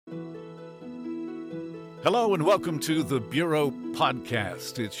Hello and welcome to the Bureau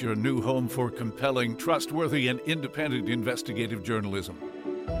Podcast. It's your new home for compelling, trustworthy, and independent investigative journalism.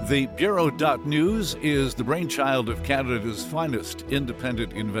 The Bureau.News is the brainchild of Canada's finest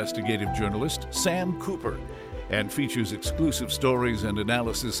independent investigative journalist, Sam Cooper, and features exclusive stories and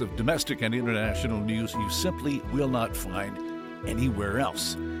analysis of domestic and international news you simply will not find anywhere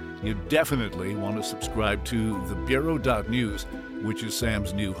else. You definitely want to subscribe to the Bureau.News, which is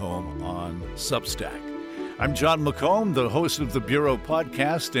Sam's new home on Substack. I'm John McComb, the host of the Bureau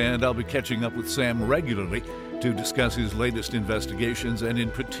Podcast, and I'll be catching up with Sam regularly to discuss his latest investigations and,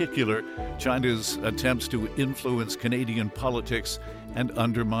 in particular, China's attempts to influence Canadian politics and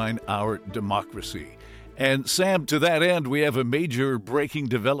undermine our democracy. And Sam, to that end, we have a major breaking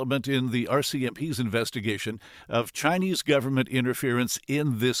development in the RCMP's investigation of Chinese government interference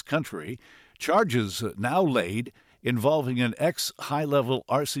in this country. Charges now laid involving an ex-high-level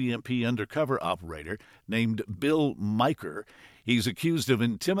RCMP undercover operator named Bill Majcher. He's accused of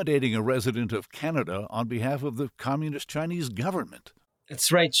intimidating a resident of Canada on behalf of the Communist Chinese government. That's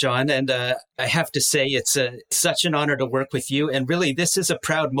right, John. And I have to say, it's such an honor to work with you. And really, this is a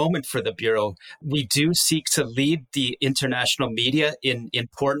proud moment for the Bureau. We do seek to lead the international media in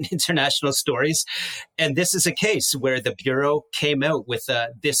important international stories. And this is a case where the Bureau came out with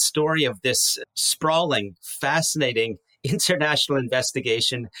this story of this sprawling, fascinating international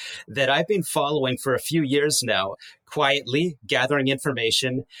investigation that I've been following for a few years now, quietly gathering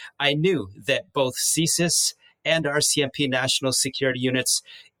information. I knew that both CSIS and RCMP national security units,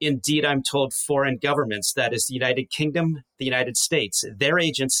 indeed, I'm told foreign governments, that is the United Kingdom, the United States, their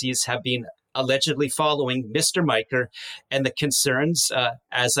agencies have been allegedly following Mr. Majcher, and the concerns,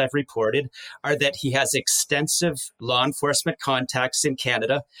 as I've reported, are that he has extensive law enforcement contacts in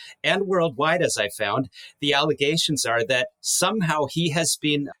Canada and worldwide, as I found. The allegations are that somehow he has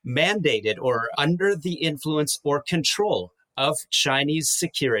been mandated or under the influence or control of Chinese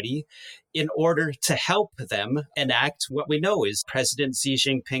security in order to help them enact what we know is President Xi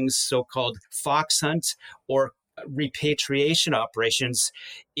Jinping's so-called fox hunt or repatriation operations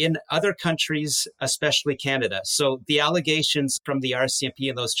in other countries, especially Canada. So the allegations from the RCMP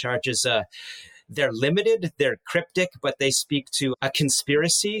and those charges, they're limited, they're cryptic, but they speak to a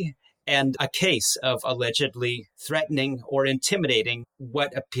conspiracy and a case of allegedly threatening or intimidating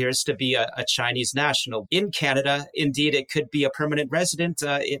what appears to be a Chinese national in Canada. Indeed, it could be a permanent resident.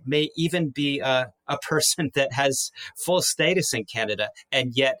 It may even be a person that has full status in Canada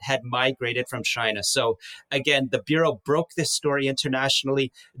and yet had migrated from China. So again, the Bureau broke this story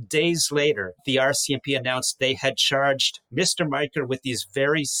internationally. Days later, the RCMP announced they had charged Mr. Majcher with these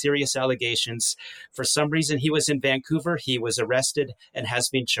very serious allegations. For some reason, he was in Vancouver. He was arrested and has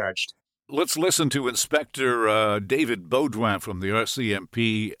been charged. Let's listen to Inspector David Baudouin from the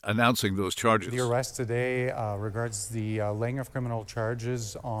RCMP announcing those charges. The arrest today regards the laying of criminal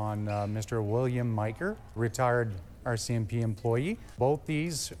charges on Mr. William Majcher, retired RCMP employee. Both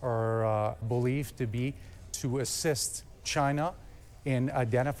these are believed to be to assist China in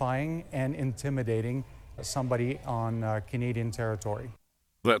identifying and intimidating somebody on Canadian territory.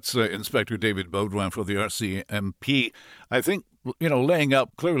 That's Inspector David Baudouin for the RCMP. I think, laying out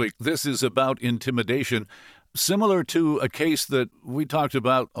clearly, this is about intimidation, similar to a case that we talked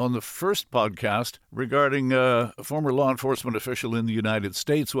about on the first podcast regarding a former law enforcement official in the United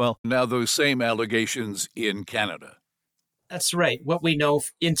States. Well, now those same allegations in Canada. That's right. What we know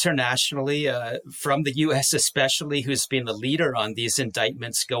internationally, from the U.S. especially, who's been the leader on these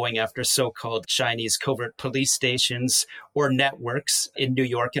indictments going after so-called Chinese covert police stations or networks in New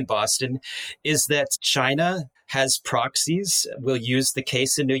York and Boston, is that China has proxies. We'll use the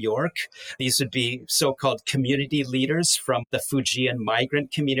case in New York. These would be so-called community leaders from the Fujian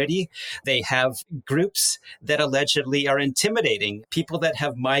migrant community. They have groups that allegedly are intimidating people that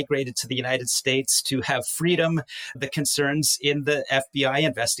have migrated to the United States to have freedom. The concerns in the FBI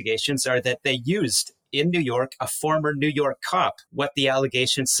investigations are that they used in New York, a former New York cop. What the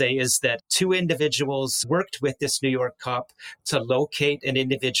allegations say is that two individuals worked with this New York cop to locate an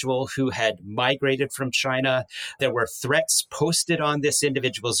individual who had migrated from China. There were threats posted on this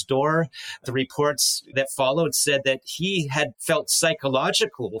individual's door. The reports that followed said that he had felt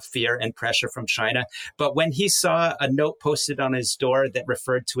psychological fear and pressure from China. But when he saw a note posted on his door that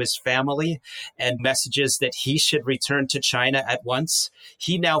referred to his family and messages that he should return to China at once,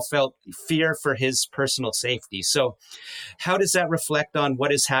 he now felt fear for his personal safety. So how does that reflect on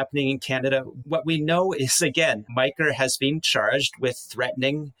what is happening in Canada? What we know is, again, Majcher has been charged with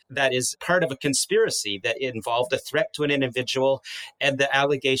threatening. That is part of a conspiracy that involved a threat to an individual. And the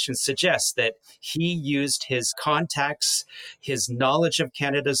allegations suggest that he used his contacts, his knowledge of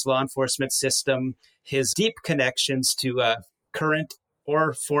Canada's law enforcement system, his deep connections to current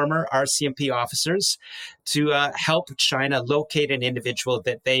or former RCMP officers to help China locate an individual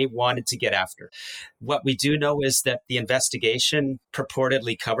that they wanted to get after. What we do know is that the investigation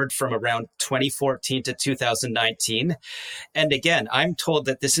purportedly covered from around 2014 to 2019. And again, I'm told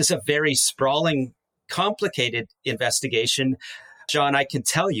that this is a very sprawling, complicated investigation. John, I can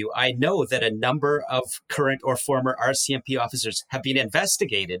tell you, I know that a number of current or former RCMP officers have been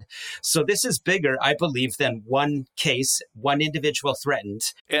investigated. So this is bigger, I believe, than one case, one individual threatened.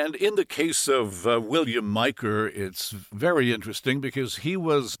 And in the case of William Majcher, it's very interesting because he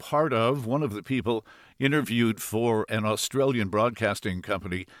was part of one of the people interviewed for an Australian broadcasting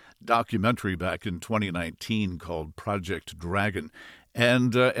company documentary back in 2019 called Project Dragon.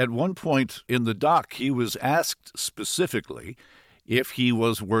 And at one point in the doc, he was asked specifically if he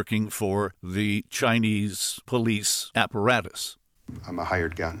was working for the Chinese police apparatus. I'm a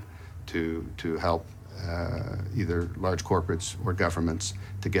hired gun to help either large corporates or governments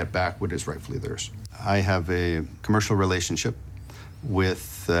to get back what is rightfully theirs. I have a commercial relationship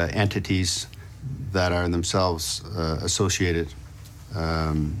with entities that are themselves associated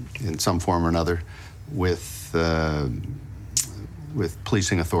in some form or another with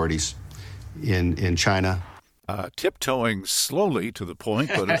policing authorities in China. Tiptoeing slowly to the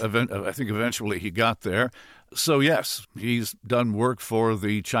point, but I think eventually he got there. So yes, he's done work for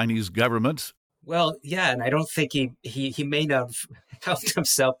the Chinese government. Well, yeah, and I don't think he may not have helped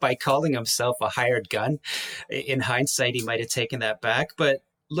himself by calling himself a hired gun. In hindsight, he might have taken that back. But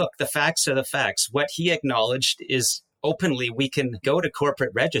look, the facts are the facts. What he acknowledged is openly, we can go to corporate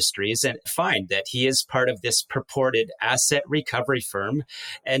registries and find that he is part of this purported asset recovery firm.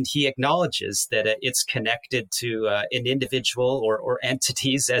 And he acknowledges that it's connected to an individual or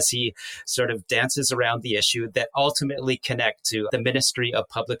entities, as he sort of dances around the issue, that ultimately connect to the Ministry of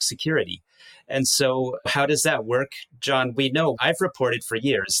Public Security. And so how does that work, John? We know, I've reported for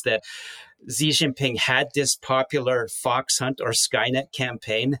years that Xi Jinping had this popular fox hunt or Skynet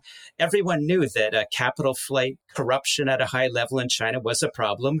campaign. Everyone knew that capital flight corruption at a high level in China was a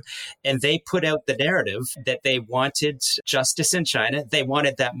problem. And they put out the narrative that they wanted justice in China. They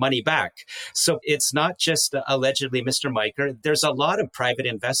wanted that money back. So it's not just allegedly Mr. Majcher. There's a lot of private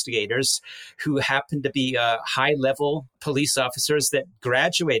investigators who happen to be high level police officers that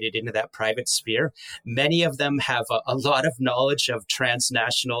graduated into that private sphere. Many of them have a lot of knowledge of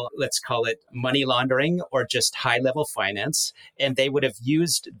transnational, let's call it money laundering or just high level finance. And they would have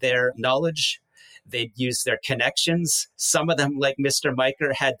used their knowledge. They'd use their connections. Some of them, like Mr.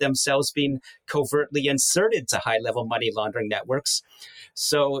 Majcher, had themselves been covertly inserted to high-level money laundering networks.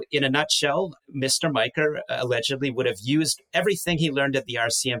 So in a nutshell, Mr. Majcher allegedly would have used everything he learned at the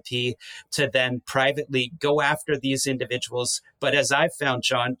RCMP to then privately go after these individuals. But as I've found,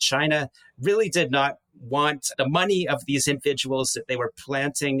 John, China really did not want the money of these individuals that they were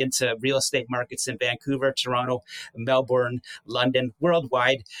planting into real estate markets in Vancouver, Toronto, Melbourne, London,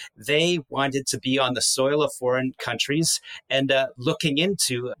 worldwide. They wanted to be on the soil of foreign countries and looking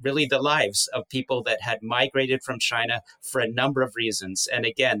into really the lives of people that had migrated from China for a number of reasons. And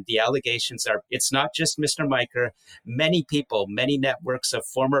again, the allegations are, it's not just Mr. Majcher. Many people, many networks of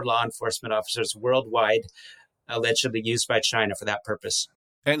former law enforcement officers worldwide allegedly used by China for that purpose.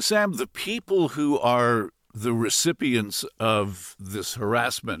 And Sam, the people who are the recipients of this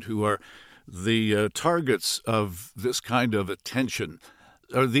harassment, who are the targets of this kind of attention,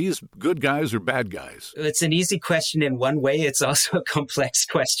 are these good guys or bad guys? It's an easy question in one way. It's also a complex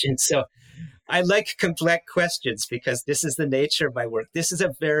question. So I like complex questions because this is the nature of my work. This is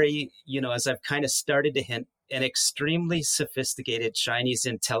a very, as I've kind of started to hint, an extremely sophisticated Chinese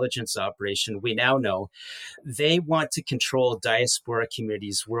intelligence operation. We now know they want to control diaspora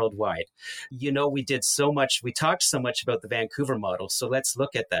communities worldwide. We talked so much about the Vancouver model. So let's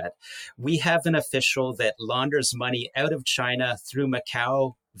look at that. We have an official that launders money out of China through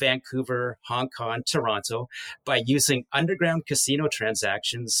Macau, Vancouver, Hong Kong, Toronto, by using underground casino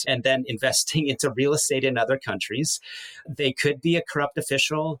transactions and then investing into real estate in other countries. They could be a corrupt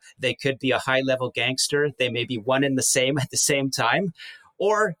official. They could be a high-level gangster. They may be one and the same at the same time.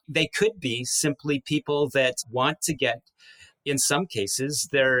 Or they could be simply people that want to get, in some cases,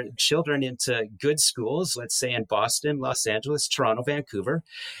 their children into good schools, let's say in Boston, Los Angeles, Toronto, Vancouver.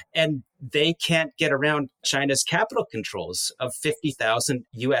 And they can't get around China's capital controls of 50,000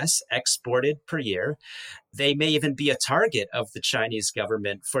 US exported per year. They may even be a target of the Chinese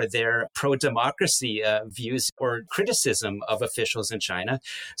government for their pro-democracy views or criticism of officials in China.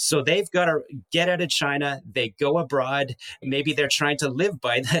 So they've got to get out of China. They go abroad. Maybe they're trying to live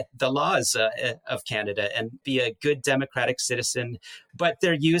by the laws of Canada and be a good democratic citizen, but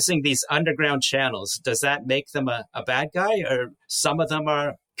they're using these underground channels. Does that make them a bad guy? Or some of them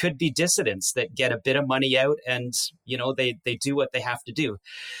could be dissidents that get a bit of money out and, they do what they have to do.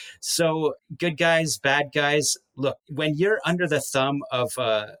 So good guys, bad guys. Look, when you're under the thumb of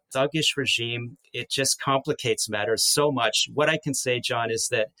a thuggish regime, it just complicates matters so much. What I can say, John, is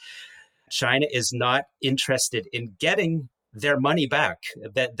that China is not interested in getting their money back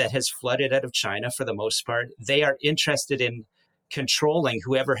that has flooded out of China for the most part. They are interested in controlling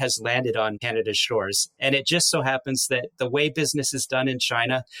whoever has landed on Canada's shores. And it just so happens that the way business is done in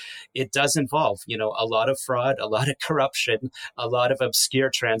China, it does involve, a lot of fraud, a lot of corruption, a lot of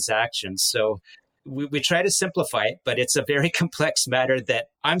obscure transactions. So we try to simplify it, but it's a very complex matter that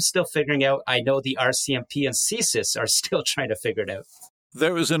I'm still figuring out. I know the RCMP and CSIS are still trying to figure it out.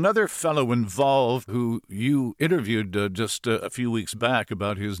 There was another fellow involved who you interviewed just a few weeks back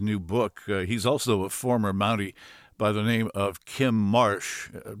about his new book. He's also a former Mountie by the name of Kim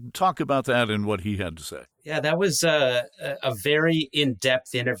Marsh. Talk about that and what he had to say. Yeah, that was a very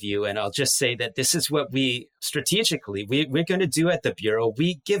in-depth interview. And I'll just say that this is what we're going to do at the Bureau.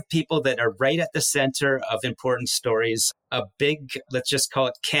 We give people that are right at the center of important stories a big, let's just call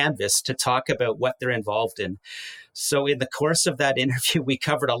it canvas to talk about what they're involved in. So in the course of that interview, we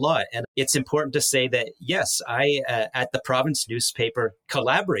covered a lot. And it's important to say that, yes, I, at the Province newspaper,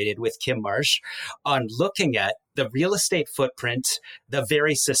 collaborated with Kim Marsh on looking at the real estate footprint, the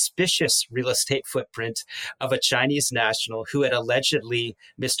very suspicious real estate footprint of a Chinese national who had allegedly,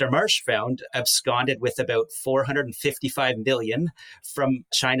 Mr. Marsh found, absconded with about $455 million from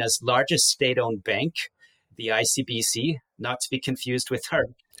China's largest state-owned bank, the ICBC, not to be confused with our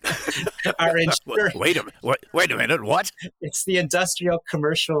insurance. Wait a minute, what? It's the Industrial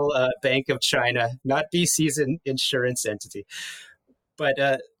Commercial Bank of China, not BC's insurance entity. But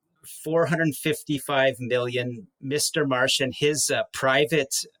 $455 million, Mr. Marsh and his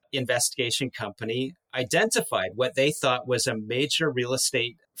private investigation company identified what they thought was a major real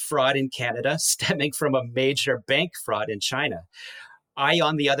estate fraud in Canada stemming from a major bank fraud in China. I,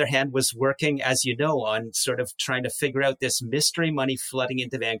 on the other hand, was working, as you know, on sort of trying to figure out this mystery money flooding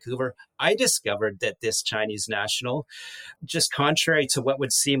into Vancouver. I discovered that this Chinese national, just contrary to what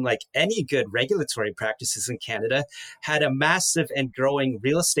would seem like any good regulatory practices in Canada, had a massive and growing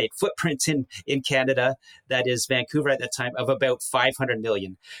real estate footprint in Canada, that is Vancouver at that time, of about 500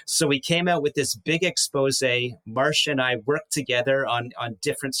 million. So we came out with this big expose. Marsh and I worked together on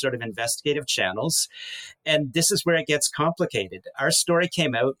different sort of investigative channels. And this is where it gets complicated. Our story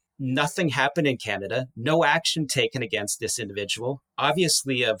came out. Nothing happened in Canada, no action taken against this individual.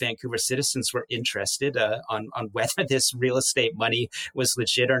 Obviously, Vancouver citizens were interested on whether this real estate money was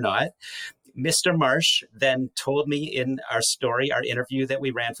legit or not. Mr. Marsh then told me in our story, our interview that we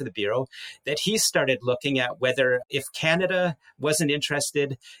ran for the Bureau, that he started looking at whether if Canada wasn't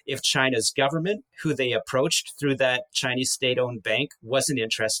interested, if China's government, who they approached through that Chinese state-owned bank, wasn't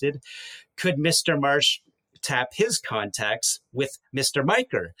interested, could Mr. Marsh tap his contacts with Mr.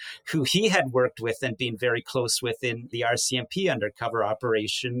 Majcher, who he had worked with and been very close with in the RCMP undercover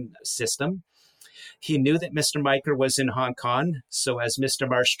operation system. He knew that Mr. Majcher was in Hong Kong. So as Mr.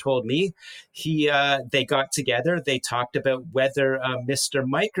 Marsh told me, they got together. They talked about whether Mr.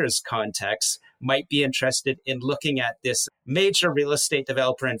 Majcher's contacts might be interested in looking at this major real estate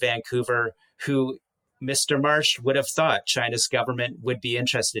developer in Vancouver who Mr. Marsh would have thought China's government would be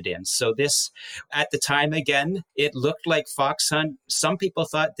interested in. So this, at the time, again, it looked like fox hunt. Some people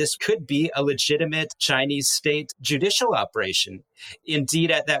thought this could be a legitimate Chinese state judicial operation. Indeed,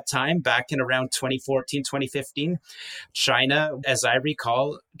 at that time, back in around 2014, 2015, China, as I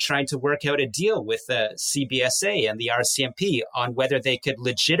recall, trying to work out a deal with the CBSA and the RCMP on whether they could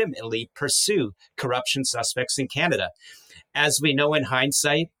legitimately pursue corruption suspects in Canada. As we know in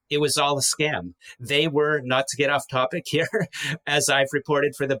hindsight, it was all a scam. They were, not to get off topic here, as I've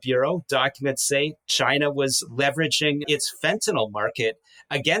reported for the Bureau, documents say China was leveraging its fentanyl market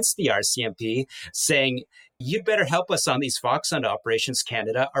against the RCMP, saying, you'd better help us on these fox hunt operations,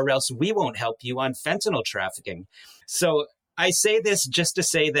 Canada, or else we won't help you on fentanyl trafficking. So I say this just to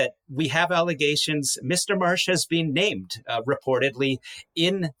say that we have allegations. Mr. Marsh has been named reportedly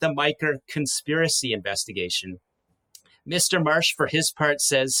in the Majcher conspiracy investigation. Mr. Marsh, for his part,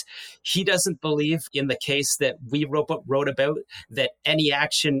 says he doesn't believe in the case that we wrote about that any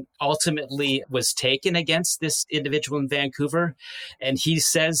action ultimately was taken against this individual in Vancouver. And he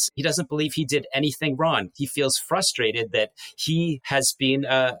says he doesn't believe he did anything wrong. He feels frustrated that he has been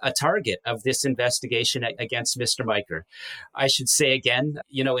a target of this investigation against Mr. Majcher. I should say again,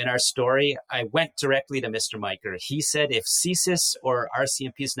 in our story, I went directly to Mr. Majcher. He said if CSIS or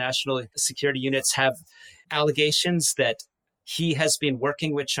RCMP's national security units have allegations that he has been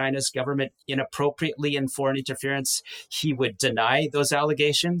working with China's government inappropriately in foreign interference, he would deny those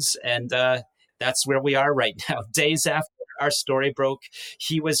allegations. And that's where we are right now. Days after our story broke,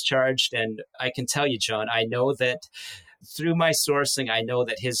 he was charged. And I can tell you, John, I know that through my sourcing, I know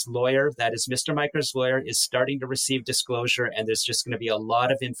that his lawyer, that is Mr. Majcher's lawyer, is starting to receive disclosure. And there's just going to be a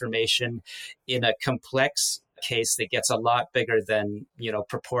lot of information in a complex case that gets a lot bigger than,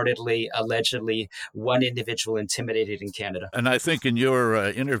 purportedly, allegedly, one individual intimidated in Canada. And I think in your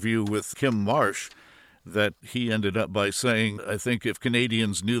interview with Kim Marsh, that he ended up by saying, I think if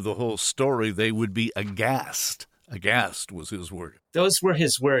Canadians knew the whole story, they would be aghast. Aghast was his word. Those were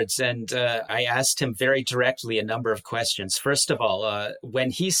his words. And I asked him very directly a number of questions. First of all,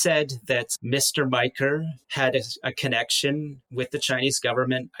 when he said that Mr. Majcher had a connection with the Chinese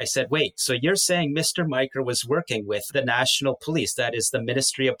government, I said, wait, so you're saying Mr. Majcher was working with the National Police, that is the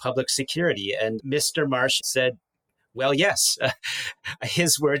Ministry of Public Security? And Mr. Marsh said, well, yes.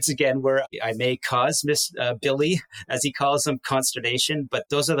 His words again were, I may cause Billy, as he calls him, consternation, but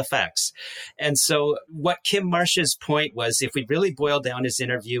those are the facts. And so what Kim Marsh's point was, if we really boil down his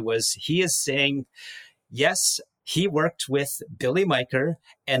interview, was he is saying, yes, he worked with Billy Majcher,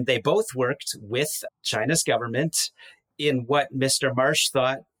 and they both worked with China's government in what Mr. Marsh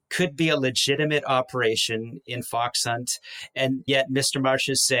thought could be a legitimate operation in fox hunt. And yet Mr. Marsh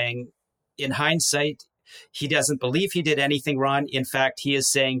is saying, in hindsight, he doesn't believe he did anything wrong. In fact, he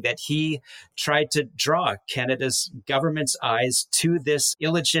is saying that he tried to draw Canada's government's eyes to this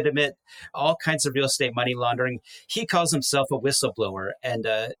illegitimate, all kinds of real estate money laundering. He calls himself a whistleblower and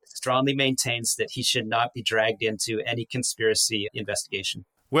strongly maintains that he should not be dragged into any conspiracy investigation.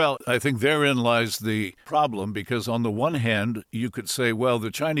 Well, I think therein lies the problem, because on the one hand, you could say, well,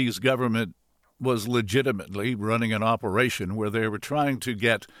 the Chinese government was legitimately running an operation where they were trying to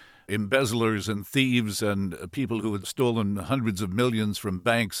get embezzlers and thieves and people who had stolen hundreds of millions from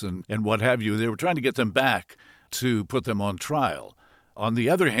banks and what have you. They were trying to get them back to put them on trial. On the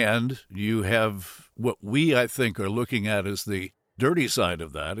other hand, you have what we, I think, are looking at as the dirty side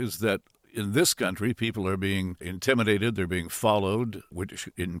of that, is that in this country, people are being intimidated, they're being followed, which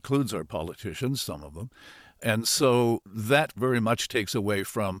includes our politicians, some of them. And so that very much takes away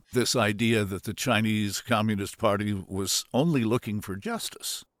from this idea that the Chinese Communist Party was only looking for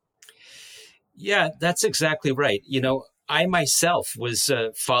justice. Yeah, that's exactly right. I myself was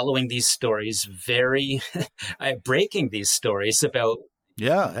following these stories, breaking these stories about.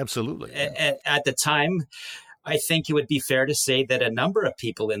 Yeah, absolutely. At the time, I think it would be fair to say that a number of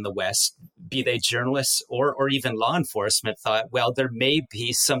people in the West, be they journalists or even law enforcement, thought, well, there may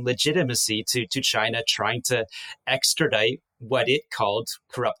be some legitimacy to China trying to extradite what it called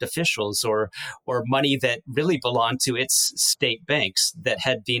corrupt officials or money that really belonged to its state banks that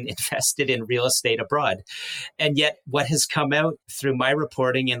had been invested in real estate abroad. And yet what has come out through my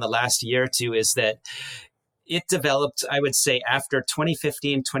reporting in the last year or two is that it developed, I would say, after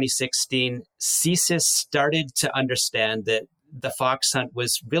 2015, 2016, CSIS started to understand that the fox hunt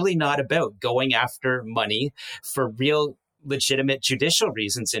was really not about going after money for real legitimate judicial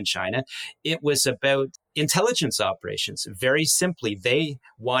reasons in China. It was about intelligence operations. Very simply, they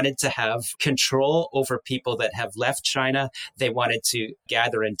wanted to have control over people that have left China. They wanted to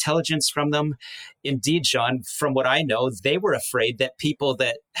gather intelligence from them. Indeed, John, from what I know, they were afraid that people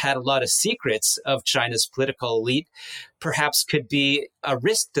that had a lot of secrets of China's political elite perhaps could be a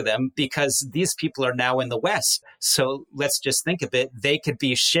risk to them because these people are now in the West. So let's just think of it. They could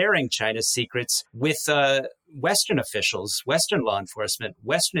be sharing China's secrets with Western officials, Western law enforcement,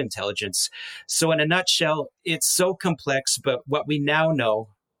 Western intelligence. So in a nutshell, it's so complex, but what we now know,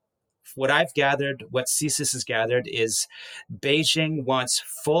 what I've gathered, what CSIS has gathered, is Beijing wants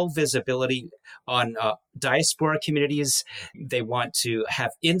full visibility on diaspora communities. They want to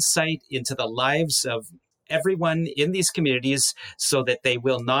have insight into the lives of everyone in these communities so that they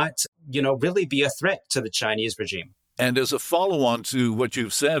will not, really be a threat to the Chinese regime. And as a follow-on to what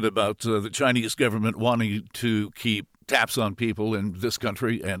you've said about the Chinese government wanting to keep taps on people in this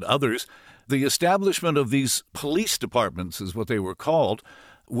country and others, the establishment of these police departments is what they were called,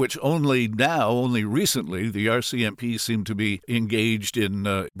 which only recently, the RCMP seemed to be engaged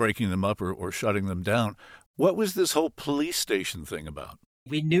in breaking them up or shutting them down. What was this whole police station thing about?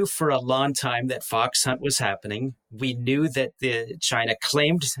 We knew for a long time that fox hunt was happening. We knew that China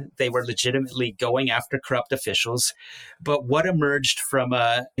claimed they were legitimately going after corrupt officials. But what emerged from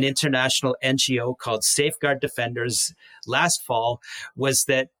an international NGO called Safeguard Defenders last fall was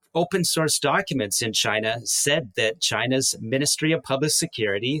that open source documents in China said that China's Ministry of Public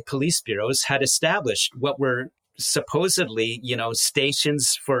Security police bureaus had established what were supposedly,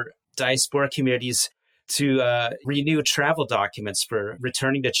 stations for diaspora communities to renew travel documents for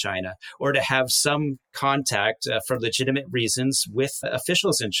returning to China, or to have some contact for legitimate reasons with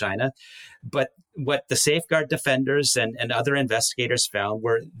officials in China. But what the Safeguard Defenders and other investigators found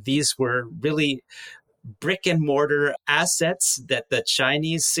were these were really brick and mortar assets that the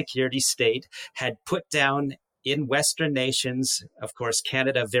Chinese security state had put down in Western nations, of course,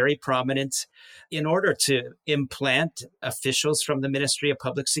 Canada very prominent, in order to implant officials from the Ministry of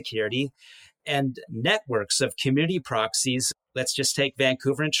Public Security and networks of community proxies. Let's just take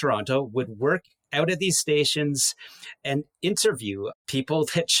Vancouver and Toronto, would work out of these stations and interview people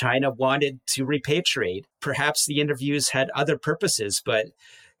that China wanted to repatriate. Perhaps the interviews had other purposes, but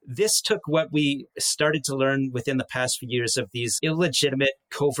this took what we started to learn within the past few years of these illegitimate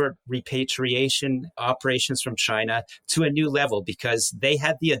covert repatriation operations from China to a new level, because they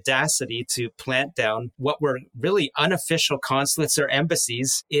had the audacity to plant down what were really unofficial consulates or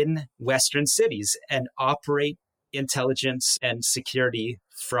embassies in Western cities and operate intelligence and security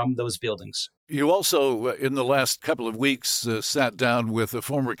from those buildings. You also, in the last couple of weeks, sat down with a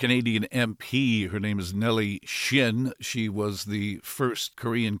former Canadian MP. Her name is Nellie Shin. She was the first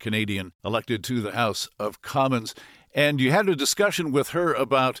Korean Canadian elected to the House of Commons. And you had a discussion with her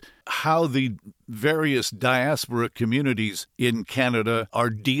about how the various diaspora communities in Canada are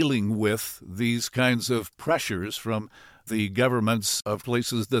dealing with these kinds of pressures from the governments of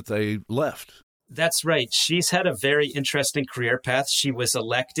places that they left. That's right. She's had a very interesting career path. She was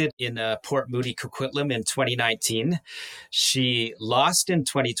elected in Port Moody, Coquitlam in 2019. She lost in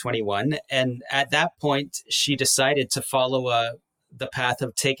 2021. And at that point, she decided to follow the path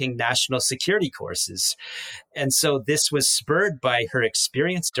of taking national security courses. And so this was spurred by her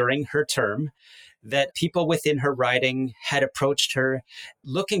experience during her term, that people within her riding had approached her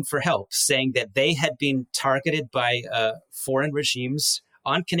looking for help, saying that they had been targeted by foreign regimes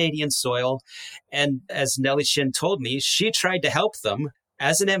on Canadian soil. And as Nellie Shin told me, she tried to help them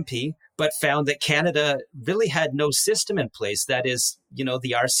as an MP, but found that Canada really had no system in place. That is, the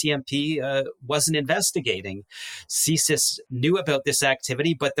RCMP wasn't investigating. CSIS knew about this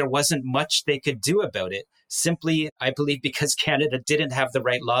activity, but there wasn't much they could do about it. Simply, I believe, because Canada didn't have the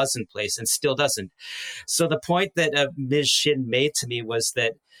right laws in place and still doesn't. So the point that Ms. Shin made to me was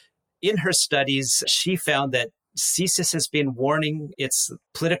that in her studies, she found that CSIS has been warning its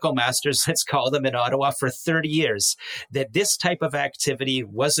political masters, let's call them, in Ottawa for 30 years, that this type of activity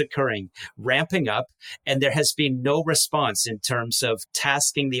was occurring, ramping up, and there has been no response in terms of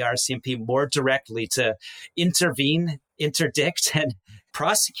tasking the RCMP more directly to intervene, interdict, and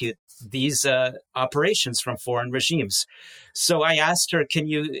prosecute these operations from foreign regimes. So I asked her, can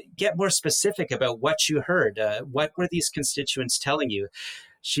you get more specific about what you heard? What were these constituents telling you?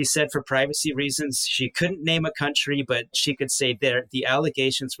 She said for privacy reasons, she couldn't name a country, but she could say the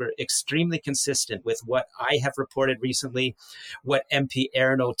allegations were extremely consistent with what I have reported recently, what MP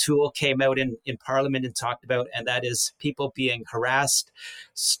Erin O'Toole came out in Parliament and talked about, and that is people being harassed,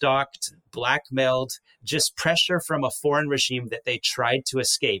 stalked, blackmailed, just pressure from a foreign regime that they tried to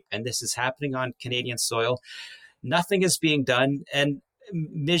escape. And this is happening on Canadian soil. Nothing is being done. And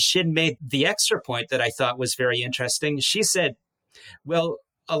Ms. Shin made the extra point that I thought was very interesting. She said, well,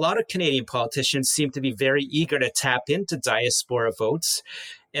 a lot of Canadian politicians seem to be very eager to tap into diaspora votes.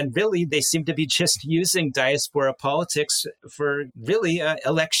 And really, they seem to be just using diaspora politics for really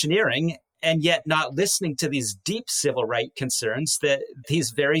electioneering, and yet not listening to these deep civil rights concerns that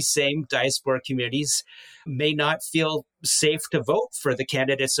these very same diaspora communities may not feel safe to vote for the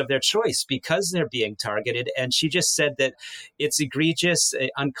candidates of their choice because they're being targeted. And she just said that it's egregious,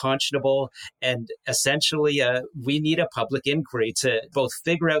 unconscionable, and essentially we need a public inquiry to both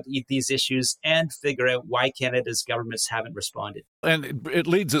figure out these issues and figure out why Canada's governments haven't responded. And it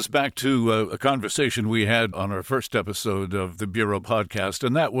leads us back to a conversation we had on our first episode of the Bureau podcast,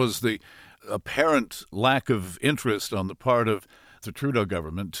 and that was the apparent lack of interest on the part of the Trudeau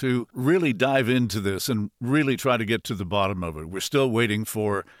government to really dive into this and really try to get to the bottom of it. We're still waiting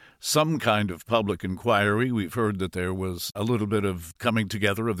for some kind of public inquiry. We've heard that there was a little bit of coming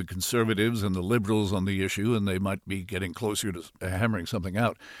together of the Conservatives and the Liberals on the issue, and they might be getting closer to hammering something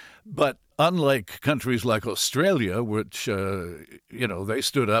out. But Unlike countries like Australia, which, they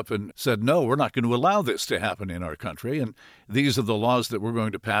stood up and said, no, we're not going to allow this to happen in our country. And these are the laws that we're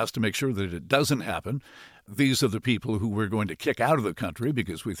going to pass to make sure that it doesn't happen. These are the people who we're going to kick out of the country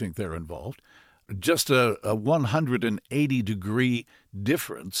because we think they're involved. Just a 180-degree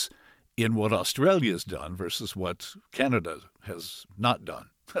difference in what Australia's done versus what Canada has not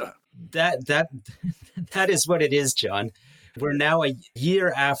done. That is what it is, John. We're now a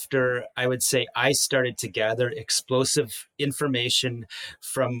year after, I would say, I started to gather explosive information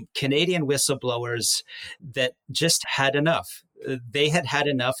from Canadian whistleblowers that just had enough. They had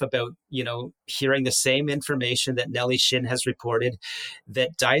enough about, hearing the same information that Nellie Shin has reported,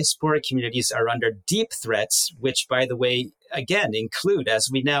 that diaspora communities are under deep threats, which, by the way, again, include, as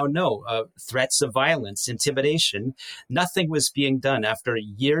we now know, threats of violence, intimidation. Nothing was being done after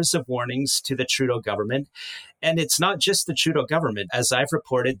years of warnings to the Trudeau government. And it's not just the Trudeau government. As I've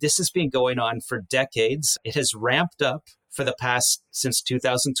reported, this has been going on for decades. It has ramped up for the past, since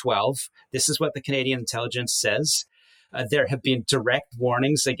 2012. This is what the Canadian intelligence says. There have been direct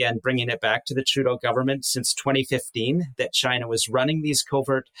warnings, again, bringing it back to the Trudeau government since 2015, that China was running these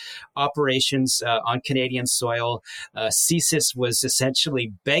covert operations on Canadian soil. CSIS was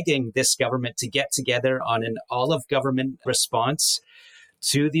essentially begging this government to get together on an all-of-government response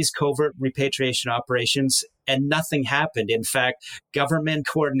to these covert repatriation operations, and nothing happened. In fact, government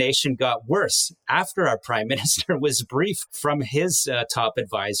coordination got worse after our prime minister was briefed from his top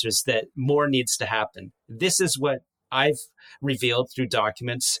advisors that more needs to happen. This is what I've revealed through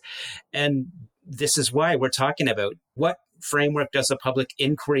documents. And this is why we're talking about what framework does a public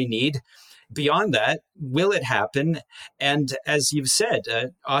inquiry need? Beyond that, will it happen? And as you've said,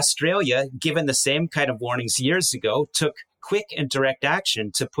 Australia, given the same kind of warnings years ago, took quick and direct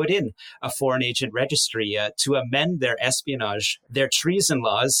action to put in a foreign agent registry, to amend their espionage, their treason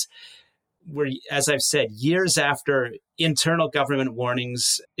laws. Were, as I've said, years after internal government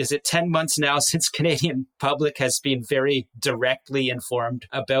warnings. Is it 10 months now since Canadian public has been very directly informed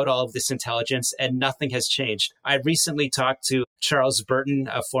about all of this intelligence, and nothing has changed? I recently talked to Charles Burton,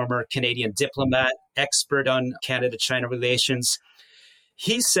 a former Canadian diplomat, expert on Canada-China relations.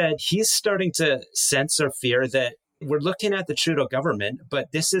 He said he's starting to sense or fear that we're looking at the Trudeau government,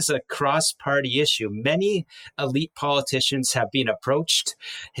 but this is a cross-party issue. Many elite politicians have been approached.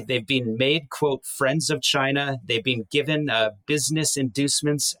 They've been made, quote, friends of China. They've been given business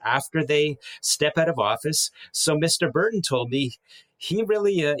inducements after they step out of office. So Mr. Burton told me he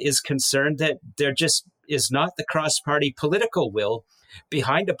really is concerned that there just is not the cross-party political will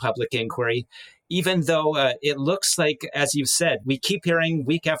behind a public inquiry, even though it looks like, as you've said, we keep hearing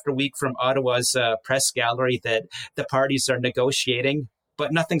week after week from Ottawa's press gallery that the parties are negotiating,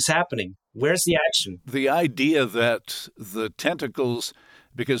 but nothing's happening. Where's the action? The idea that the tentacles,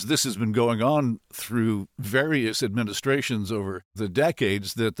 because this has been going on through various administrations over the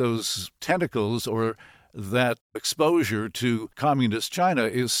decades, that those tentacles or that exposure to communist China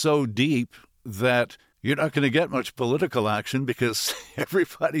is so deep that you're not going to get much political action because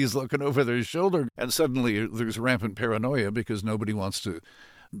everybody's looking over their shoulder, and suddenly there's rampant paranoia because nobody wants to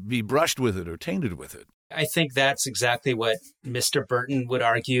be brushed with it or tainted with it. I think that's exactly what Mr. Burton would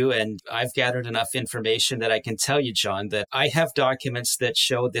argue, and I've gathered enough information that I can tell you, John, that I have documents that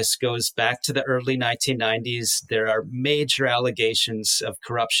show this goes back to the early 1990s. There are major allegations of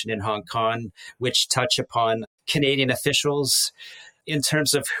corruption in Hong Kong, which touch upon Canadian officials in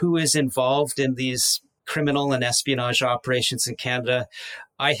terms of who is involved in these criminal and espionage operations in Canada.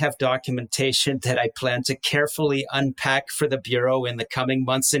 I have documentation that I plan to carefully unpack for the Bureau in the coming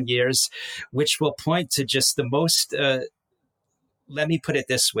months and years, which will point to just the most, let me put it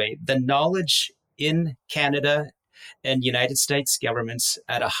this way, the knowledge in Canada and United States governments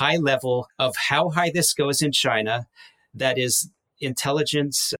at a high level of how high this goes in China, that is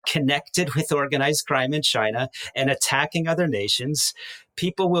intelligence connected with organized crime in China and attacking other nations.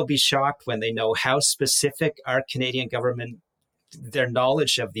 People will be shocked when they know how specific our Canadian government, their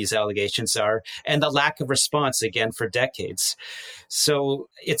knowledge of these allegations are, and the lack of response, again, for decades. So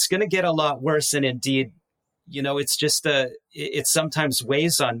it's going to get a lot worse. And indeed, it's just it sometimes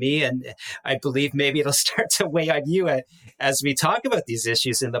weighs on me, and I believe maybe it'll start to weigh on you as we talk about these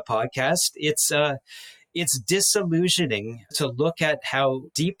issues in the podcast. It's disillusioning to look at how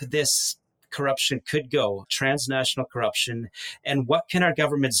deep this corruption could go, transnational corruption, and what can our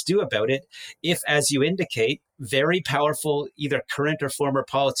governments do about it if, as you indicate, very powerful either current or former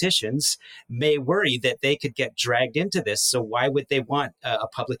politicians may worry that they could get dragged into this. So why would they want a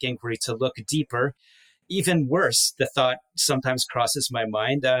public inquiry to look deeper, even worse, the thought sometimes crosses my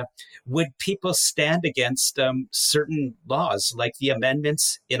mind, would people stand against certain laws like the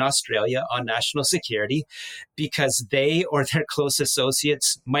amendments in Australia on national security because they or their close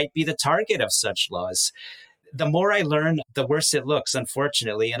associates might be the target of such laws? The more I learn, the worse it looks,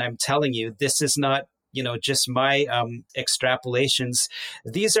 unfortunately. And I'm telling you, this is not just my extrapolations.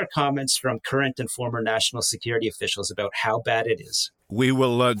 These are comments from current and former national security officials about how bad it is. We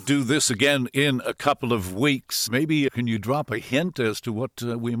will do this again in a couple of weeks. Maybe can you drop a hint as to what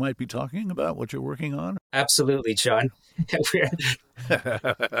we might be talking about, what you're working on? Absolutely, John.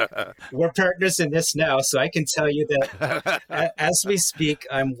 We're partners in this now, so I can tell you that as we speak,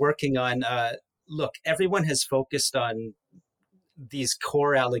 I'm working on, look, everyone has focused on these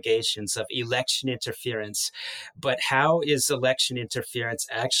core allegations of election interference, but how is election interference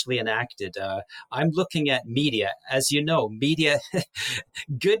actually enacted? I'm looking at media. As you know, media,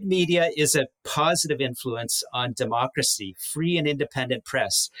 good media is a positive influence on democracy, free and independent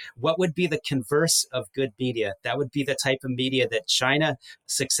press. What would be the converse of good media? That would be the type of media that China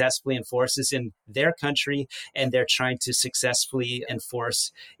successfully enforces in their country, and they're trying to successfully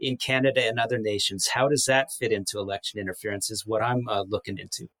enforce in Canada and other nations. How does that fit into election interference is what I'm looking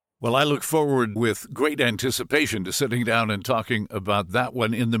into. Well, I look forward with great anticipation to sitting down and talking about that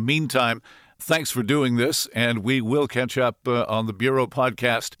one. In the meantime, thanks for doing this, and we will catch up on the Bureau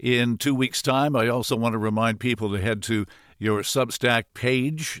podcast in 2 weeks' time. I also want to remind people to head to your Substack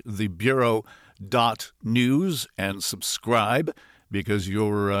page, thebureau.news, and subscribe, because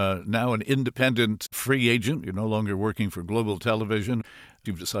you're now an independent free agent. You're no longer working for Global Television.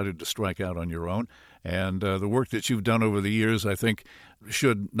 You've decided to strike out on your own. And the work that you've done over the years, I think,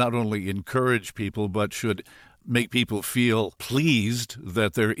 should not only encourage people, but should make people feel pleased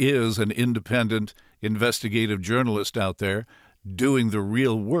that there is an independent investigative journalist out there doing the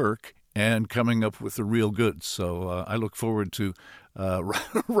real work and coming up with the real goods. So I look forward to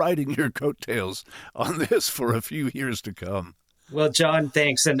riding your coattails on this for a few years to come. Well, John,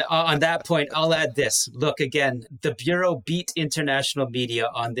 thanks. And on that point, I'll add this. Look, again, the Bureau beat international media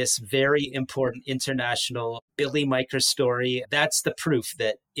on this very important international Billy Majcher story. That's the proof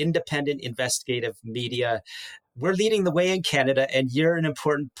that independent investigative media, we're leading the way in Canada, and you're an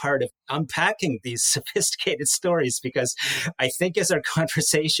important part of unpacking these sophisticated stories, because I think, as our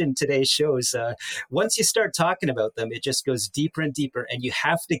conversation today shows, once you start talking about them, it just goes deeper and deeper, and you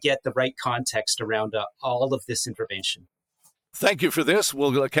have to get the right context around all of this information. Thank you for this.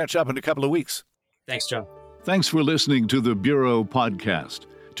 We'll catch up in a couple of weeks. Thanks, John. Thanks for listening to the Bureau podcast.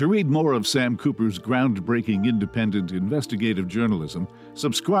 To read more of Sam Cooper's groundbreaking independent investigative journalism,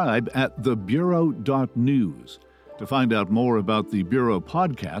 subscribe at thebureau.news. To find out more about the Bureau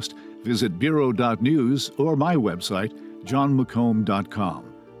podcast, visit bureau.news or my website,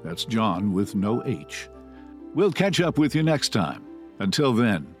 johnmccomb.com. That's John with no H. We'll catch up with you next time. Until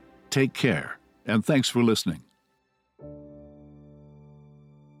then, take care, and thanks for listening.